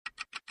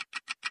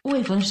O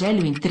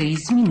Evangelho em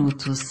 3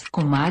 minutos,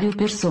 com Mário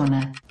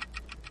Persona.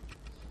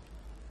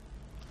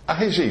 A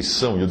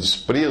rejeição e o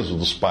desprezo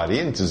dos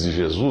parentes de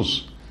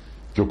Jesus,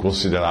 que o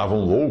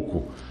consideravam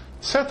louco,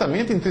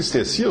 certamente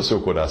entristecia o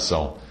seu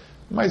coração,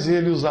 mas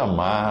ele os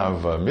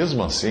amava,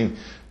 mesmo assim,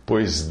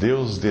 pois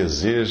Deus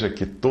deseja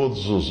que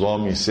todos os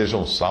homens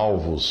sejam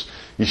salvos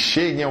e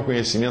cheguem ao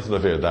conhecimento da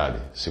verdade.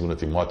 2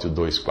 Timóteo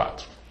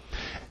 2,4.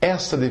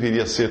 Esta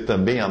deveria ser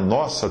também a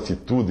nossa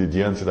atitude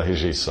diante da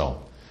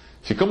rejeição.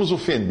 Ficamos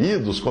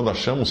ofendidos quando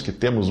achamos que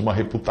temos uma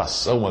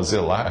reputação a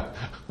zelar,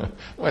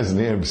 mas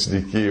lembre-se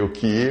de que o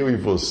que eu e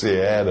você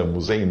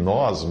éramos em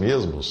nós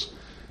mesmos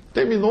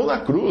terminou na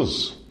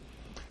cruz.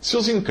 Se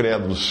os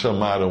incrédulos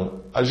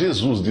chamaram a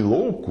Jesus de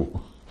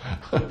louco,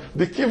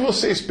 de que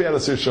você espera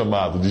ser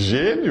chamado? De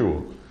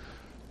gênio?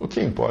 O que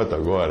importa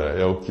agora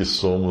é o que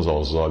somos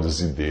aos olhos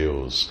de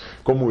Deus,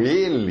 como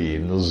Ele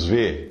nos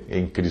vê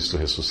em Cristo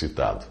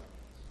ressuscitado.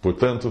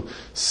 Portanto,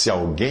 se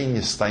alguém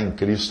está em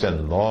Cristo, é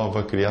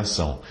nova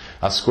criação.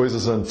 As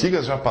coisas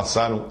antigas já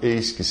passaram,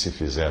 eis que se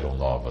fizeram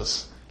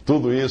novas.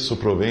 Tudo isso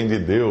provém de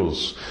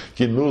Deus,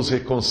 que nos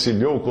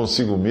reconciliou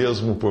consigo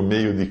mesmo por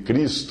meio de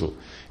Cristo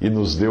e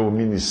nos deu o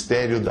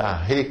ministério da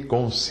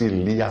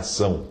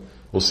reconciliação.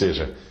 Ou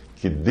seja,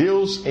 que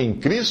Deus em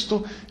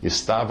Cristo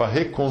estava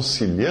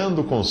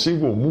reconciliando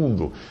consigo o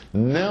mundo,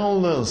 não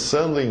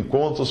lançando em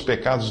conta os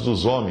pecados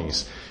dos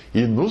homens,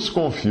 e nos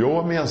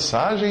confiou a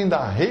mensagem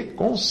da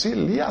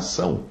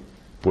reconciliação.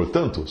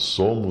 Portanto,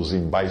 somos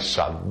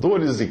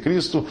embaixadores de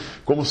Cristo,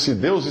 como se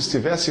Deus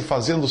estivesse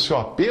fazendo seu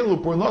apelo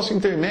por nosso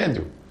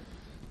intermédio.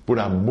 Por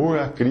amor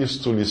a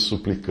Cristo lhes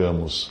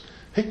suplicamos,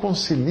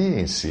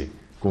 reconciliem-se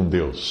com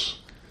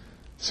Deus.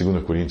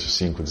 2 Coríntios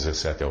 5,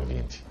 17 ao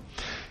 20.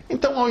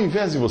 Então, ao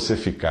invés de você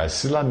ficar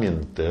se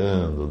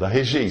lamentando da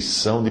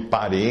rejeição de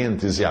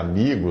parentes e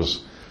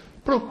amigos,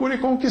 procure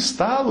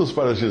conquistá-los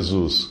para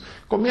Jesus.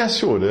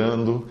 Comece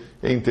orando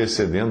e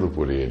intercedendo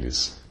por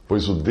eles,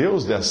 pois o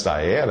Deus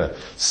desta era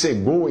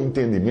cegou o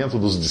entendimento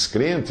dos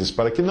descrentes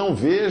para que não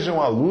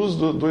vejam a luz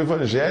do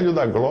Evangelho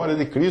da glória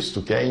de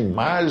Cristo, que é a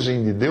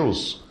imagem de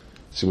Deus.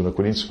 2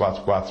 Coríntios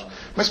 4,4.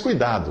 Mas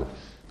cuidado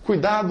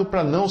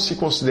para não se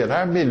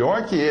considerar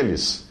melhor que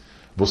eles.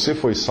 Você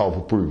foi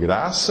salvo por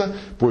graça,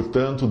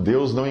 portanto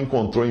Deus não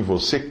encontrou em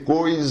você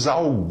coisa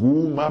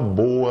alguma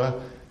boa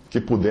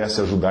que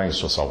pudesse ajudar em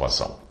sua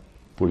salvação.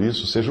 Por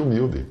isso, seja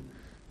humilde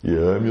e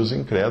ame os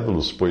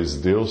incrédulos, pois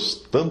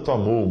Deus tanto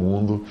amou o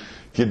mundo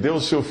que deu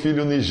o seu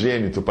Filho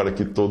unigênito para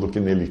que todo que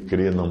nele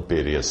crê não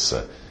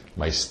pereça,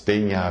 mas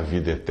tenha a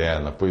vida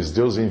eterna. Pois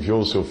Deus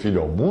enviou o seu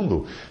Filho ao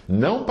mundo,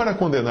 não para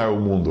condenar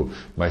o mundo,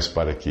 mas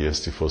para que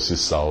este fosse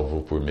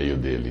salvo por meio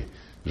dele.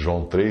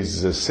 João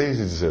 3, 16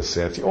 e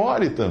 17.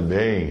 Ore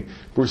também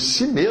por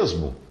si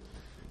mesmo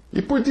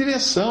e por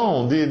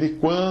direção de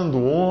quando,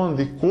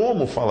 onde e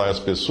como falar às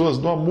pessoas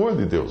do amor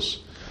de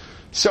Deus.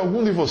 Se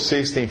algum de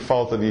vocês tem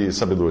falta de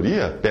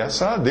sabedoria,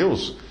 peça a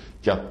Deus,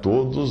 que a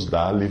todos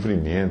dá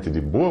livremente,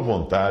 de boa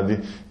vontade,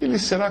 e lhe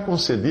será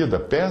concedida.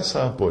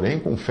 Peça, porém,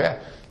 com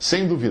fé,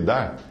 sem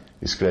duvidar.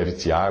 Escreve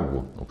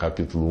Tiago, no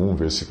capítulo 1,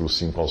 versículo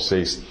 5 ao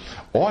 6.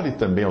 Ore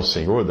também ao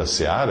Senhor da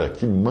seara,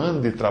 que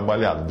mande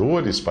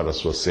trabalhadores para a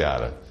sua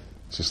seara.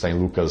 Isso está em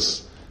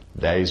Lucas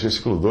 10,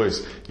 versículo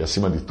 2. E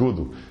acima de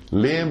tudo,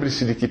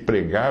 lembre-se de que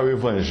pregar o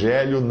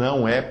Evangelho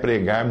não é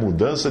pregar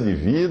mudança de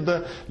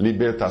vida,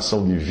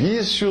 libertação de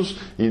vícios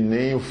e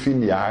nem o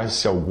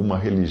filiar-se a alguma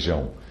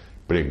religião.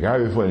 Pregar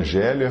o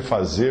Evangelho é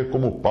fazer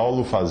como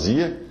Paulo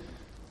fazia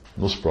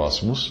nos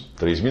próximos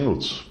 3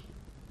 minutos.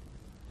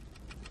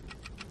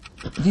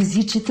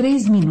 Visite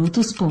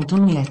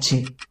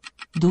 3minutos.net.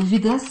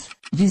 Dúvidas?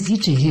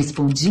 Visite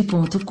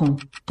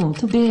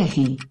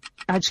respondi.com.br.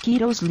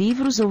 Adquira os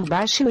livros ou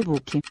baixe o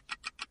e-book.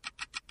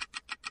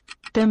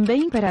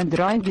 Também para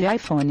Android e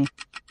iPhone.